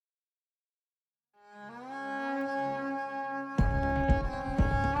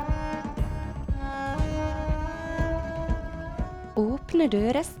Åpne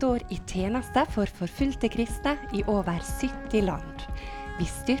dører står i tjeneste for forfulgte kristne i over 70 land. Vi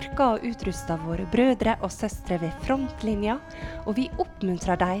styrker og utruster våre brødre og søstre ved frontlinja, og vi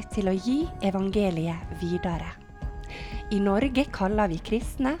oppmuntrer dem til å gi evangeliet videre. I Norge kaller vi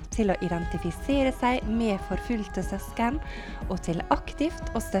kristne til å identifisere seg med forfulgte søsken, og til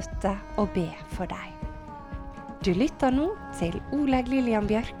aktivt å støtte og be for dem. Du lytter nå til Oleg Lillian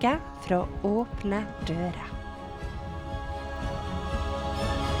Bjørke fra Åpne dører.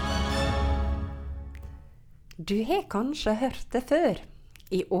 Du har kanskje hørt det før.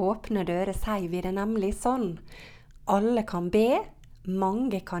 I Åpne dører sier vi det nemlig sånn. Alle kan be,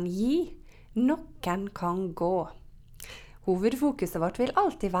 mange kan gi, noen kan gå. Hovedfokuset vårt vil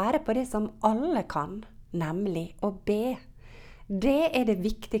alltid være på det som alle kan, nemlig å be. Det er det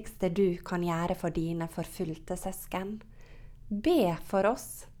viktigste du kan gjøre for dine forfulgte søsken. Be for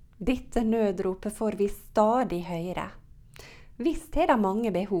oss. Dette nødropet får vi stadig høre. Visst er det mange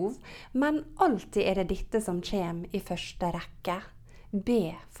behov, men alltid er det dette som kommer i første rekke.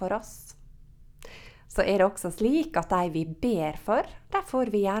 Be for oss. Så er det også slik at de vi ber for, der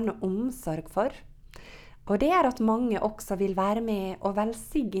får vi gjerne omsorg for. Og det er at mange også vil være med og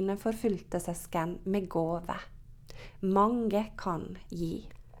velsigne forfulgte søsken med gåve. Mange kan gi.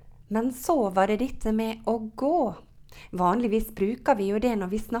 Men så var det dette med å gå. Vanligvis bruker vi jo det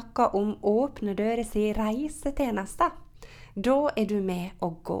når vi snakker om Åpne dører si reisetjeneste. Da er du med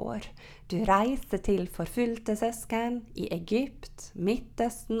og går. Du reiser til forfulgte søsken i Egypt,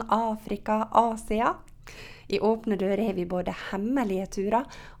 Midtøsten, Afrika, Asia. I Åpne dører har vi både hemmelige turer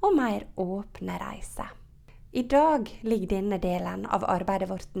og mer åpne reiser. I dag ligger denne delen av arbeidet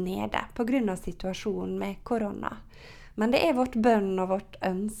vårt nede på grunn av situasjonen med korona. Men det er vårt bønn og vårt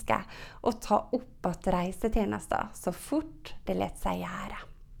ønske å ta opp at reisetjenester så fort det lar seg gjøre.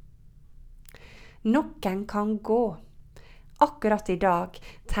 Noen kan gå. Akkurat i dag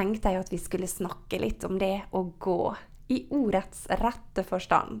tenkte jeg at vi skulle snakke litt om det å gå, i ordets rette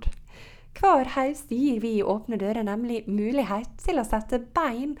forstand. Hver høst gir vi i Åpne dører nemlig mulighet til å sette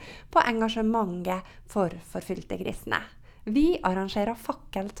bein på engasjementet for forfulgte kristne. Vi arrangerer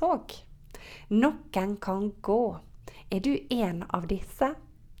fakkeltog. Noen kan gå. Er du en av disse?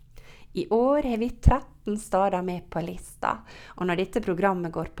 I år har vi 13 steder med på lista, og når dette programmet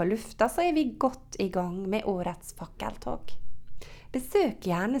går på lufta, så er vi godt i gang med årets fakkeltog. Besøk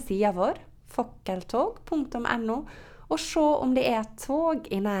gjerne siden vår, fakkeltog.no, og se om det er et tog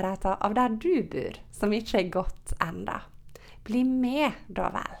i nærheten av der du bor, som ikke er gått enda. Bli med, da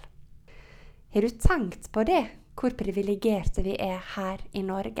vel. Har du tenkt på det, hvor privilegerte vi er her i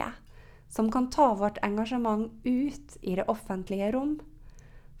Norge, som kan ta vårt engasjement ut i det offentlige rom?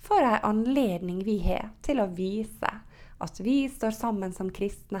 For en anledning vi har til å vise at vi står sammen som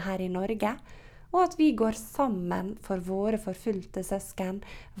kristne her i Norge, og at vi går sammen for våre forfulgte søsken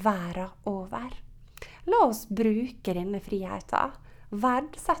verden over. La oss bruke denne friheten,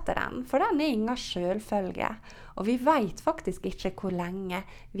 verdsette den, for den er ingen selvfølge, og vi vet faktisk ikke hvor lenge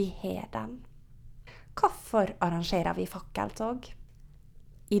vi har den. Hvorfor arrangerer vi fakkeltog?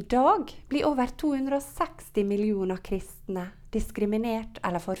 I dag blir over 260 millioner kristne diskriminert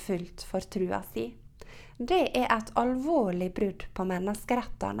eller forfulgt for trua si. Det er et alvorlig brudd på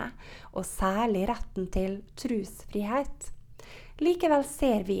menneskerettene, og særlig retten til trosfrihet. Likevel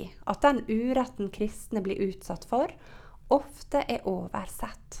ser vi at den uretten kristne blir utsatt for, ofte er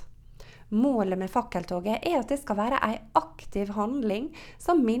oversett. Målet med fakkeltoget er at det skal være en aktiv handling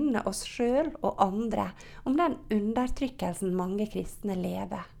som minner oss selv og andre om den undertrykkelsen mange kristne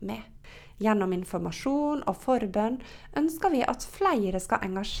lever med. Gjennom informasjon og forbønn ønsker vi at flere skal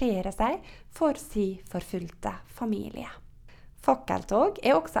engasjere seg for sin forfulgte familie. Fakkeltog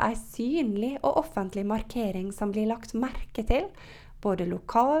er også en synlig og offentlig markering som blir lagt merke til, både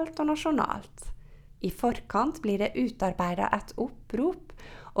lokalt og nasjonalt. I forkant blir det utarbeidet et opprop,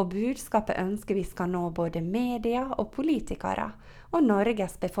 og budskapet ønsker vi skal nå både media og politikere, og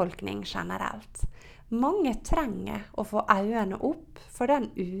Norges befolkning generelt. Mange trenger å få øynene opp for den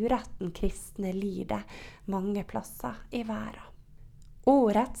uretten kristne lider mange plasser i verden.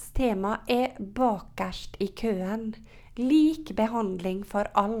 Årets tema er bakerst i køen, lik behandling for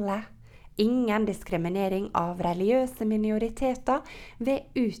alle, ingen diskriminering av religiøse minoriteter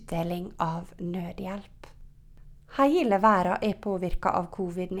ved utdeling av nødhjelp. Hele verden er påvirket av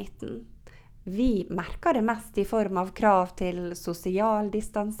covid-19. Vi merker det mest i form av krav til sosial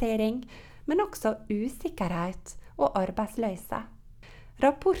distansering, men også usikkerhet og arbeidsløse.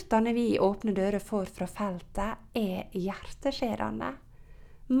 Rapportene vi i Åpne dører får fra feltet er hjerteskjærende.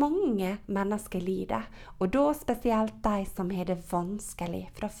 Mange mennesker lider, og da spesielt de som har det vanskelig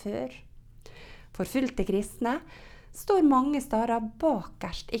fra før. Forfulgte kristne står mange steder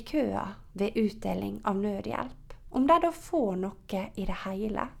bakerst i køa ved utdeling av nødhjelp, om de da får noe i det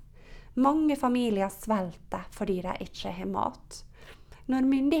hele. Mange familier svelter fordi de ikke har mat. Når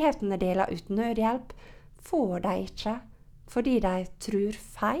myndighetene deler ut nødhjelp, får de ikke fordi de tror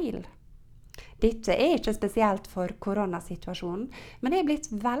feil. Dette er ikke spesielt for koronasituasjonen, men det er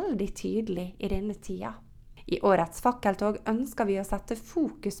blitt veldig tydelig i denne tida. I årets fakkeltog ønsker vi å sette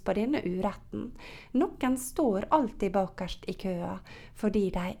fokus på denne uretten. Noen står alltid bakerst i køa fordi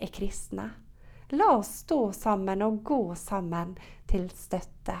de er kristne. La oss stå sammen og gå sammen til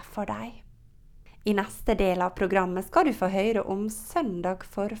støtte for dem. I neste del av programmet skal du få høre om Søndag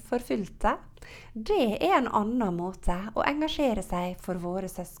for forfulgte. Det er en annen måte å engasjere seg for våre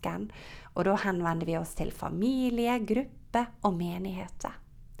søsken, og da henvender vi oss til familie, gruppe og menigheter.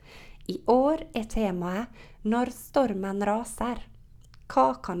 I år er temaet «Når stormen raser».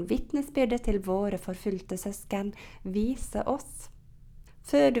 Hva kan vitnesbyrdet til våre forfulgte søsken vise oss?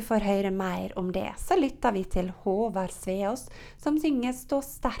 Før du får høre mer om det, så lytter vi til Håvard Sveås, som synger «Stå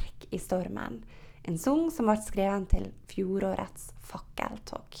sterk i stormen». En sang som ble skrevet til fjorårets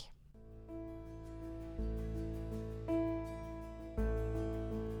fakkeltog.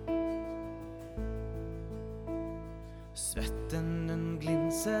 Svetten den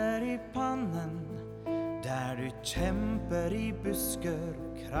glinser i pannen, der du kjemper i busker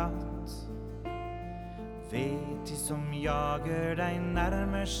og kratt. Vet de som jager deg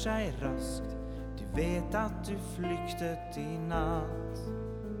nærmer seg raskt, du vet at du flyktet i natt.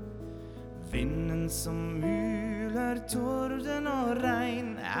 Vinden som muler, torden og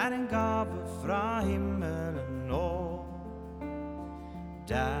regn, er en gave fra himmelen nå.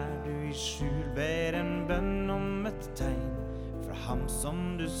 Der du i skjul ber en bønn om et tegn fra ham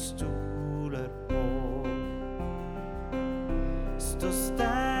som du stoler på. Stå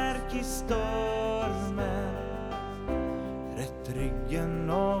sterk i stormen, rett ryggen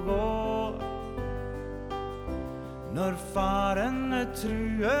og gå. Når farene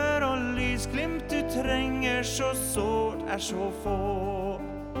truer og lysglimt du trenger så sårt er så få.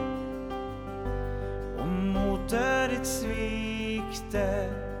 Og motet ditt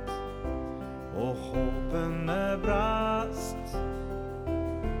sviktet, og håpene brast.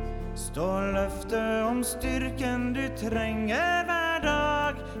 Stå løftet om styrken du trenger hver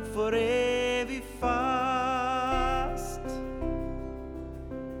dag, for evig fast.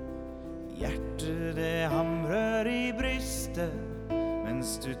 Hjertet det hamrer i brystet,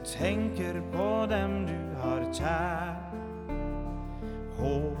 mens du tenker på dem du har kjær.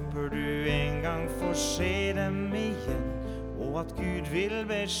 Håper du en gang får se dem igjen, og at Gud vil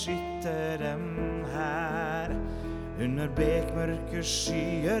beskytte dem her. Under bekmørke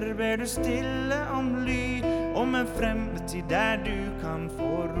skyer ber du stille om lyd, om en fremtid der du kan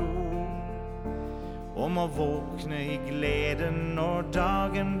få ro. Om å våkne i glede når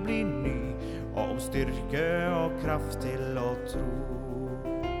dagen blir ny, og om styrke og kraft til å tro.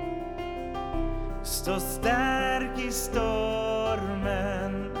 Stå sterk i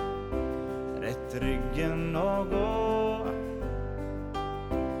stormen, rett ryggen og gå.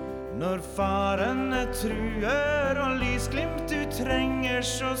 Når farene truer og lysglimt du trenger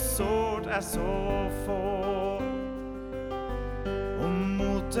så sårt er så få. Og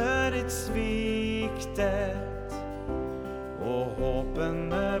motet ditt sviktet, og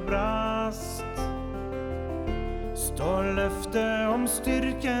håpene brast. Stå løftet om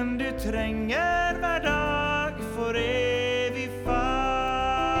styrken du trenger hver dag, for evig fast.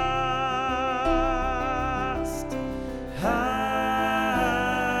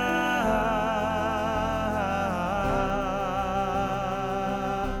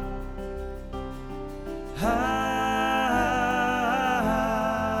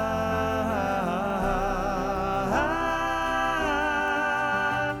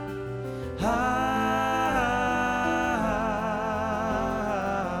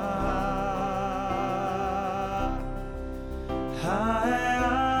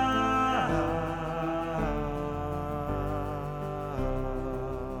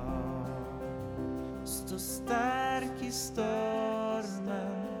 Stå sterk i stormen,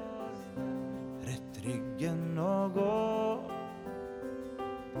 rett ryggen og gå.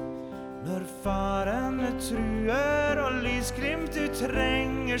 Når farene truer og lysglimt du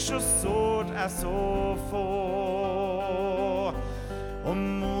trenger så sårt er så få. Og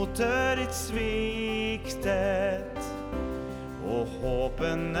motet ditt sviktet, og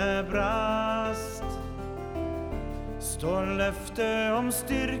håpene brast. Stå løftet om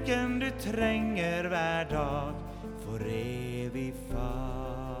styrken du trenger hver dag, for evig fast.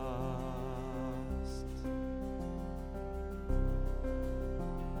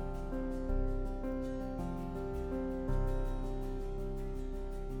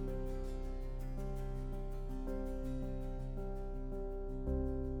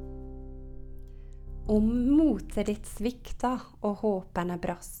 Om motet ditt svikta og håpene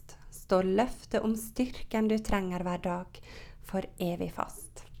brast, står løftet om styrken du trenger hver dag for evig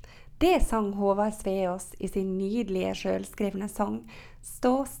fast. Det sang Håvard Sveås i sin nydelige selvskrivne sang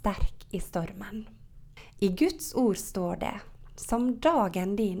 «Stå sterk i stormen». I Guds ord står det, som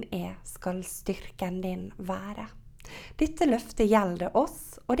dagen din skal styrken din være. Dette løftet gjelder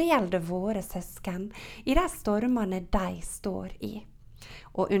oss, og det gjelder våre søsken, i de stormene de står i.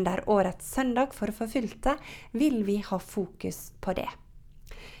 Og under årets søndag for forfulgte vil vi ha fokus på det.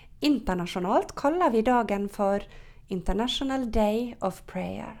 Internasjonalt kaller vi dagen for International Day of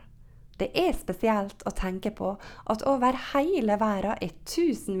Prayer. Det spesielt å tenke på at over hele verden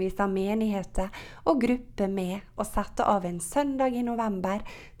tusenvis av menigheter og grupper med å sette av en søndag i november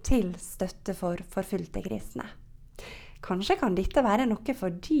til støtte for forfulgte kristne. Kanskje kan dette være noe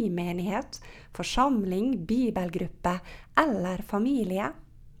for din menighet, forsamling, bibelgruppe eller familie.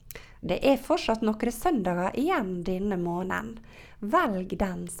 Det fortsatt noen søndager igjen denne måneden. Velg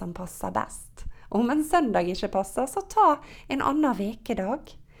den som passer best. Om en søndag ikke passer, så ta en annen vekedag.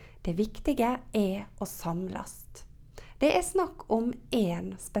 Det viktige å samles. Det snakk om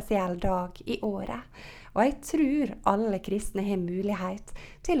en spesiell dag i året, og jeg tror alle kristne har mulighet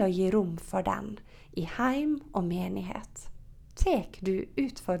til å gi rom for den, i heim og menighet. Tek du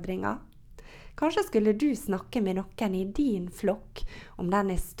utfordringer? Kanskje skulle du snakke med noen i din flokk, om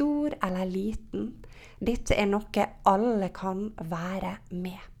den stor eller liten. Dette noe alle kan være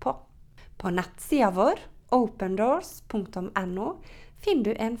med på. På nettsida vår, opendoors.no, finner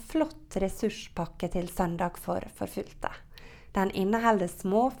du en flott ressurspakke til søndag for forfulgte. Den inneholder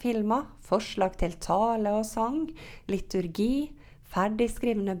små filmer, forslag til tale og sang, liturgi,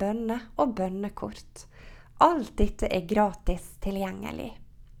 ferdigskrivne bønner og bønnekort. Alt dette gratis tilgjengelig.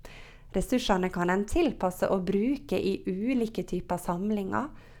 Ressursene kan en tilpasse og bruke i ulike typer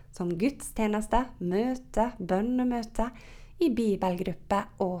samlinger, som gudstjeneste, møte, bønnemøte, i bibelgruppe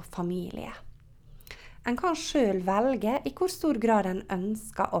og familie. En kan selv velge i hvor stor grad en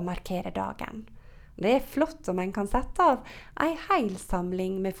ønsker å markere dagen. Det flott om en kan sette av en hel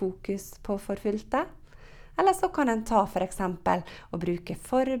samling med fokus på forfulgte. Eller så kan en ta for eksempel å bruke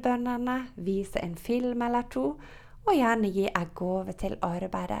forbønnene, vise en film eller to, og gjerne gi en gave til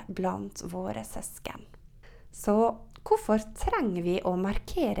arbeidet blant våre søsken. Så hvorfor trenger vi å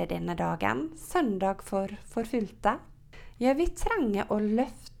markere denne dagen, søndag for forfulgte? Ja, vi trenger å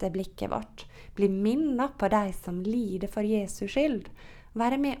løfte blikket vårt, bli minnet på de som lider for Jesu skyld,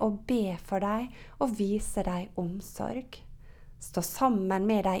 være med og be for dem og vise dem omsorg. Stå sammen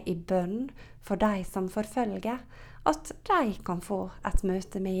med dem i bønn for de som forfølger, at de kan få et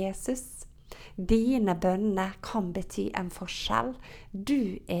møte med Jesus. Dine bønner kan bety en forskjell.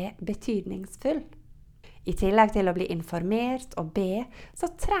 Du betydningsfull. I tillegg til å bli informert og be,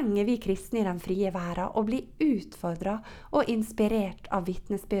 så trenger vi kristne i den frie verden å bli utfordret og inspirert av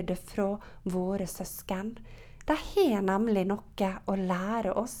vitnesbyrdet fra våre søsken. De har nemlig noe å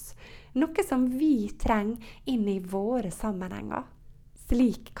lære oss, noe som vi trenger inn i våre sammenhenger.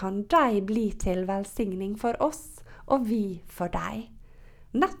 Slik kan de bli til velsigning for oss, og vi for dem.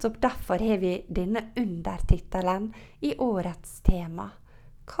 Nettopp derfor har vi denne undertittelen i årets tema.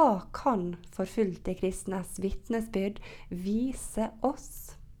 Hva kan forfulgte kristnes vitnesbyrd vise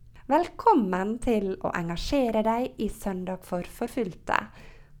oss? Velkommen til å engasjere deg i søndag for forfulgte,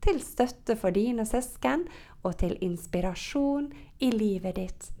 til støtte for dine søsken og til inspirasjon i livet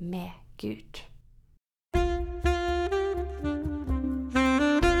ditt med Gud.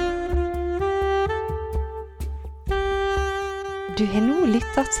 Du har nå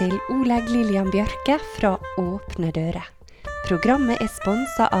lyttet til Oleg Lillian Bjørke fra Åpne dører. Programmet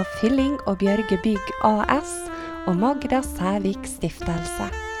sponset av Fylling og Bjørge Bygg AS og Magda Sævik Stiftelse.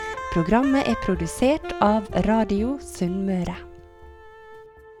 Programmet produsert av Radio Sunnmøre.